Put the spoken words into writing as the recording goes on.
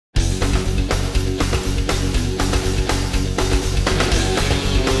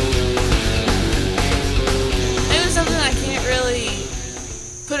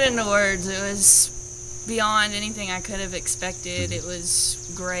words. It was beyond anything I could have expected. It was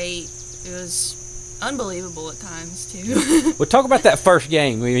great. It was unbelievable at times, too. Well, talk about that first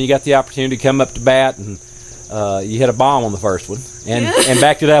game when you got the opportunity to come up to bat and you hit a bomb on the first one and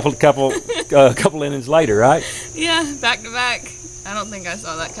backed it up a couple innings later, right? Yeah, back to back. I don't think I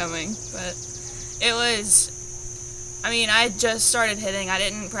saw that coming, but it was, I mean, I just started hitting. I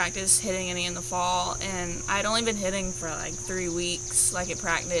didn't practice hitting any in the fall, and I'd only been hitting for like 3 weeks, like at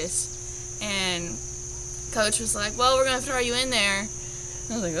practice, and Coach was like, well, we're going to throw you in there.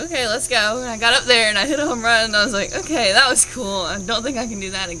 I was like, okay, let's go. And I got up there and I hit a home run and I was like, okay, that was cool. I don't think I can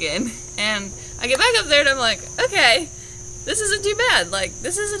do that again. And I get back up there and I'm like, okay, this isn't too bad. Like,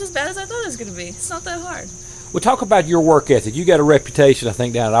 this isn't as bad as I thought it was going to be. It's not that hard. Well, talk about your work ethic. You got a reputation, I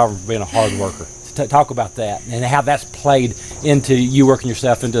think, down at Auburn for being a hard worker. Talk about that and how that's played into you working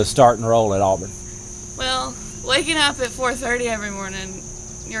yourself into a starting role at Auburn. Well, waking up at 4:30 every morning,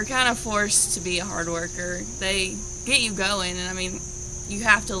 you're kind of forced to be a hard worker. They get you going, and I mean, you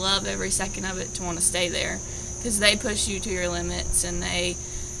have to love every second of it to want to stay there because they push you to your limits and they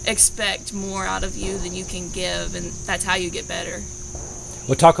expect more out of you than you can give, and that's how you get better.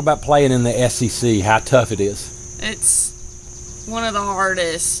 Well, talk about playing in the SEC, how tough it is. It's one of the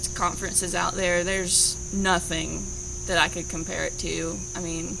hardest conferences out there. There's nothing that I could compare it to. I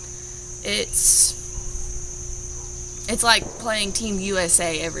mean, it's like playing Team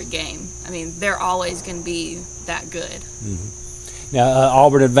USA every game. I mean, they're always going to be that good. Mm-hmm. Now,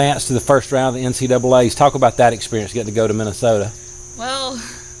 Auburn advanced to the first round of the NCAAs. Talk about that experience, getting to go to Minnesota. Well,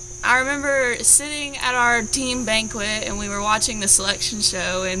 I remember sitting at our team banquet and we were watching the selection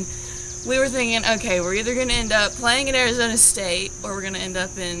show and we were thinking, okay, we're either going to end up playing at Arizona State or we're going to end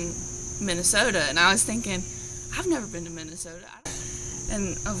up in Minnesota. And I was thinking, I've never been to Minnesota.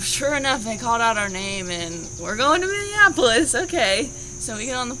 And sure enough, they called out our name and we're going to Minneapolis. Okay. So we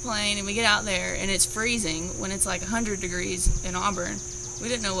get on the plane and we get out there and it's freezing when it's like 100 degrees in Auburn. We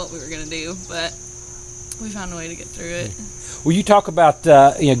didn't know what we were going to do, but we found a way to get through it. Well, you talk about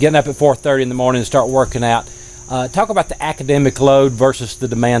getting up at 4:30 in the morning and start working out. Talk about the academic load versus the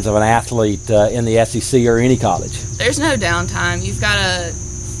demands of an athlete in the SEC or any college. There's no downtime. You've got to,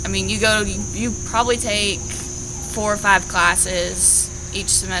 I mean, you probably take 4 or 5 classes each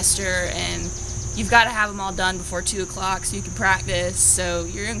semester, and you've got to have them all done before 2 o'clock so you can practice. So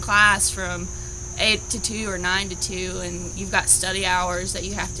you're in class from 8 to 2 or 9 to 2, and you've got study hours that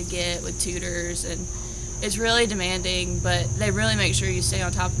you have to get with tutors, and it's really demanding, but they really make sure you stay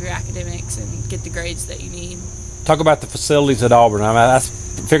on top of your academics and get the grades that you need. Talk about the facilities at Auburn. I mean, I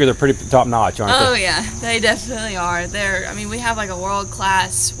figure they're pretty top-notch, aren't they? Oh, yeah, they definitely are. I mean, we have like a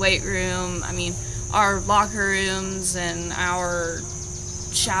world-class weight room. I mean, our locker rooms and our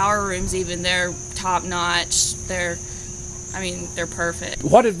shower rooms even, they're top-notch. They're perfect.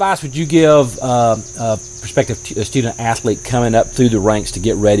 What advice would you give a prospective student-athlete coming up through the ranks to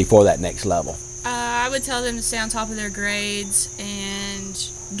get ready for that next level? I would tell them to stay on top of their grades and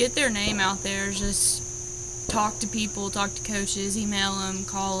get their name out there. Just talk to people, talk to coaches, email them,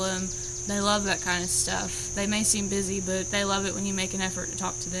 call them. They love that kind of stuff. They may seem busy, but they love it when you make an effort to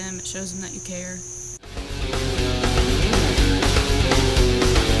talk to them. It shows them that you care.